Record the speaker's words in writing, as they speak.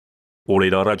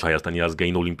Օրեր առաջ Հայաստանի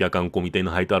ազգային օլիմպիական կոմիտեն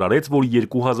հայտարարեց, որ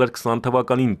 2020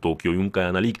 թվականին Տոկիոյում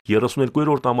կայանալիք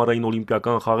 32-րդ ամառային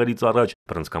օլիմպիական խաղերից առաջ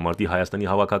բռնցքամարտի Հայաստանի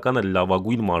հավաքականը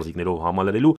լավագույն մարզիկներով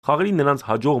համալրելու խաղերի նրանց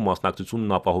հաջող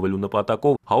մասնակցությունն ապահովելու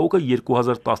նպատակով ՀԱՕԿ-ը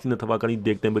 2019 թվականի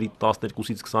դեկտեմբերի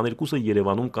 12-ից 22-ը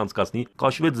Երևանում կանցկացնի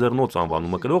Կաշվե ձեռնոց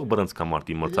անվանումը կրող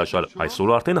բռնցքամարտի մրցաշար։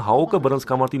 Այսօր արդեն ՀԱՕԿ-ը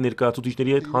բռնցքամարտի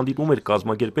ներկայացուցիչների հետ հանդիպում էր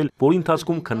կազմակերպել, որի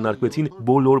ընթացքում քննարկվեցին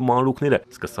բոլոր մանրուքները,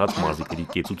 սկսած մարզիկների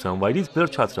կեցության վայրից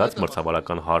վերջացրած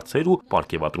մրցավարական հարցեր ու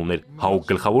պարգևատրումներ։ ՀԱՕԿ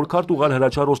գլխավոր քարտուղար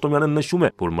Հրաչյա Ռոստոմյանը նշում է,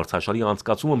 որ մրցաշարի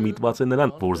անցկացումը միտված է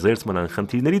նրան, որ զերծ մնան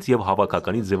խնդիրներից եւ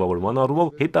հավաքականի ձևավորման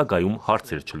առումով հետագայում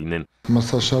հարցեր չլինեն։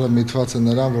 Մրցաշարը միտված է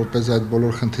նրան, որպես այդ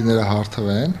բոլոր խնդիրները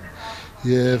հարթվեն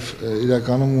եւ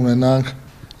իրականում ունենանք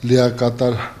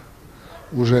լիակատար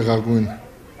ուժեղագույն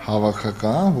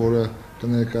հավաքական, որը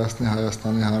կներկայացնի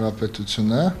Հայաստանի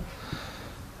Հանրապետությունը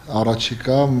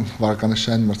առաջիկա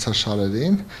վարկանիշային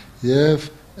մրցաշարերին եւ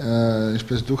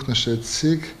ինչպես դուք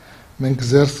նշեցիք, մենք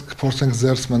կփորձենք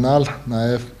զերծ մնալ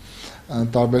նաեւ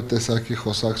տարբեր տեսակի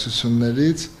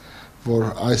խոսակցություններից, որ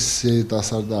այս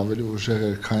երիտասարդը ավելի ուժեղ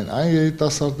է, քան այն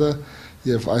երիտասարդը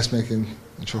եւ այս մեկին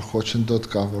ինչ-որ խոչընդոտ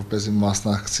կա, որպեսզի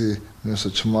մասնակցի,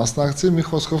 մյուսը չմասնակցի, մի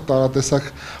խոսքով տարատեսակ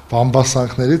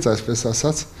բամբասանքներից, այսպես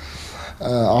ասած,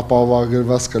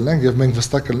 ապահովագրված կլինենք եւ մենք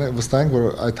վստահ ենք, որ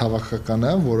այդ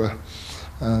հավաքականը, որը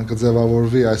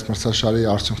կձևավորվի այս մրցաշարի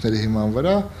արդյունքների հիման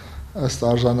վրա, ըստ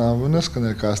արժանավորումս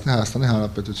կներկայացնի Հայաստանի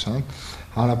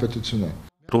Հանրապետությունը։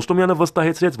 Ռոստոմյանը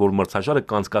վստահեցրեց, որ մրցաշարը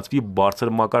կանցկացվի բարձր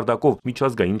մակարդակով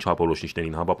միջազգային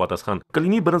չափորոշիչներին համապատասխան։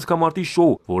 Կլինի բռնցքամարտի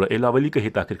շոու, որը ել ավելի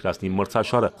կհետաքրքրացնի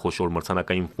մրցաշարը, խոշոր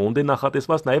մրցանակային ֆոնդ է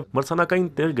նախատեսված նաև մրցանակային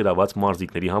տեղ գրաված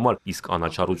մարզիկների համար, իսկ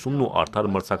անաչառությունն ու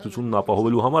արդար մրցակցությունն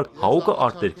ապահովելու համար ՀԱՕԿ-ը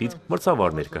արտերկրից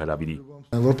մրցավարներ կհրավիրի։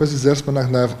 Որպեսզի զերծ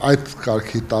մնանք նաև այդ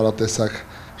կարգի տարատեսակ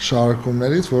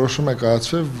շարժումներից, որոշում է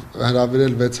կայացվել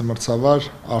հրավիրել 6 մրցավար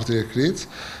արտերկրից,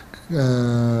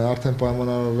 արդեն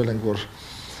պայմանավորվել ենք, որ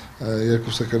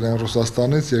երկուսը կլինեն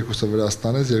Ռուսաստանից, երկուսը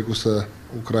Վրաստանից, երկուսը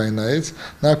Ուկրաինայից,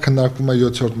 նաև քննարկվում է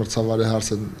 7-րդ մրցավարի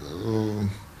հարցը,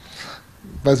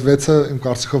 բայց 6-ը իմ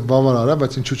կարծիքով բավարար է,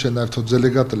 բայց ինչու՞ չէ նաև թող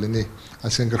դելեգատը լինի,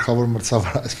 այսինքն գլխավոր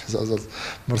մրցավար, այսպես ասած,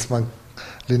 մրցման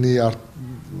լինի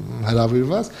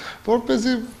հրավիրված,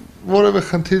 որպեսզի որևէ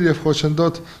խնդիր եւ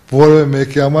խոչընդոտ որևէ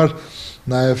մեկի համար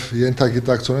նաև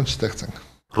ենթագիտակցորեն չստեղծենք։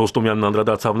 Ռոստոմյանն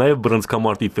անդրադարձավ նաև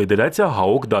բռնցքամարտի ֆեդերացիա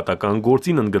ՀԱՕԿ դատական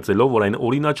գործին, ընդգծելով, որ այն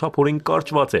օրինաչափորեն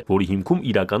կարճված է, որի հիմքում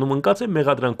իրականում ընկած է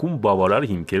մեղադրանքում բավարար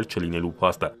հիմքեր չլինելու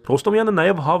փաստը։ Ռոստոմյանը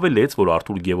նաև հավելեց, որ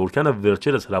Արթուր Գևորգյանը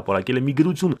վերջերս հրապարակել է մի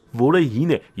գրություն, որը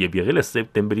հին է եւ եղել է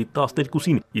սեպտեմբերի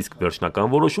 12-ին, իսկ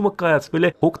վերջնական որոշումը կայացվել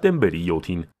է հոկտեմբերի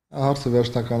 7-ին։ Հարցը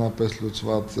վերջնականապես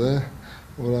լուծված է,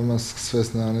 ուրեմն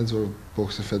սկսվեց նրանից, որ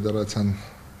բոքսի ֆեդերացիան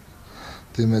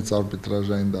դիմեց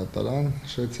արբիտրաժային դատարան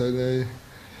Շվեյցարիայի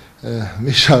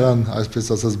մի շարան, այսպես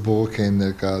ասած, բողոք էին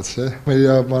ներկայացրել։ Մեր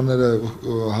իրավաբանները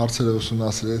հարցերը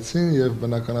ուսումնասիրեցին եւ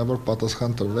բնականաբար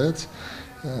պատասխան տրվեց։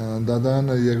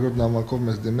 Դատարանը երկրորդ նամակով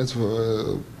մեզ դիմեց,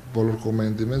 բոլոր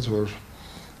կողմերին դիմեց, որ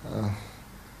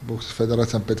բոքսի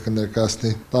ֆեդերացիան պետք է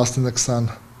ներկայացնի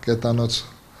 19-20 կետանոց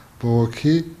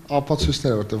բողոքի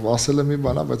ապացույցները, որտեղ ասել է մի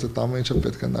բան, բայց այդ ամեն ինչը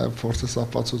պետք է նաեւ փորձես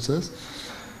ապացուցես,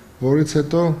 որից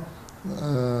հետո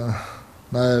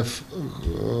նաև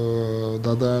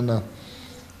դատարանը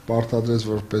պարտադրեց,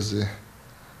 որպեսզի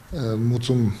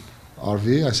մուծում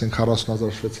արվի, այսինքն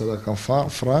 40,000 շվեյցարական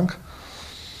ֆրանկ,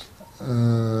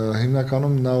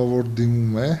 հիմնականում նա որ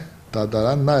դիմում է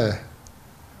դատարան, նա է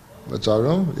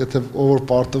վճարում, եթե ով որ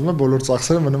պարտվում է, բոլոր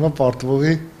ծախսերը մնում է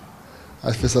պարտվողի,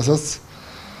 այսպես ասած,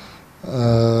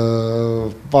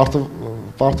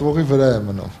 պարտվողի վրա է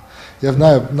մնում, եւ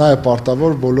նա է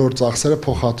պարտավոր բոլոր ծախսերը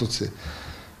փոխհատուցի։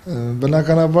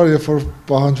 Բնականաբար, երբ որ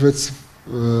պահանջվեց,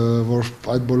 որ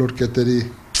այդ բոլոր կետերի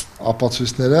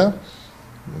ապացույցները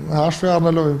հաշվի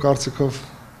առնելով իմ կարծիքով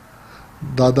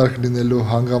դադարք լինելու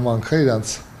հանգամանքը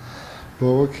իրանց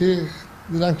բողոքի,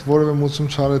 նրանք որևէ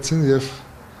մուծում չարեցին եւ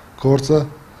գործը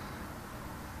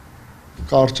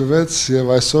կարճվեց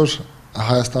եւ այսօր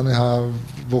Հայաստանի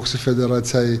բոքսի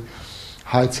ֆեդերացիայի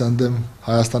հայցը ընդդեմ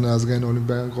Հայաստանի ազգային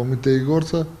օլիմպիական կոմիտեի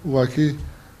գործը ուղղակի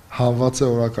հանված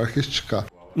է, օրակարգից չկա։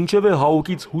 Ինչևէ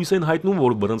ՀԱՕԿ-ից հույս են հայտնում,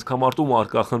 որ բռնցքամարտում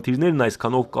առկա խնդիրներն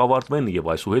այսքանով կավարտվեն եւ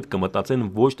այսուհետ կմտածեն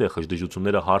ոչ թե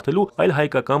խժդժությունները հարթելու, այլ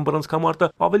հայկական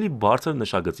բռնցքամարտը ավելի բարձր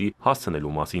նշագծի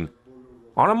հասցնելու մասին։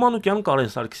 Արամ Մանուկյան,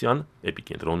 Կարեն Սարգսյան,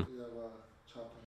 Էպիկենտրոն։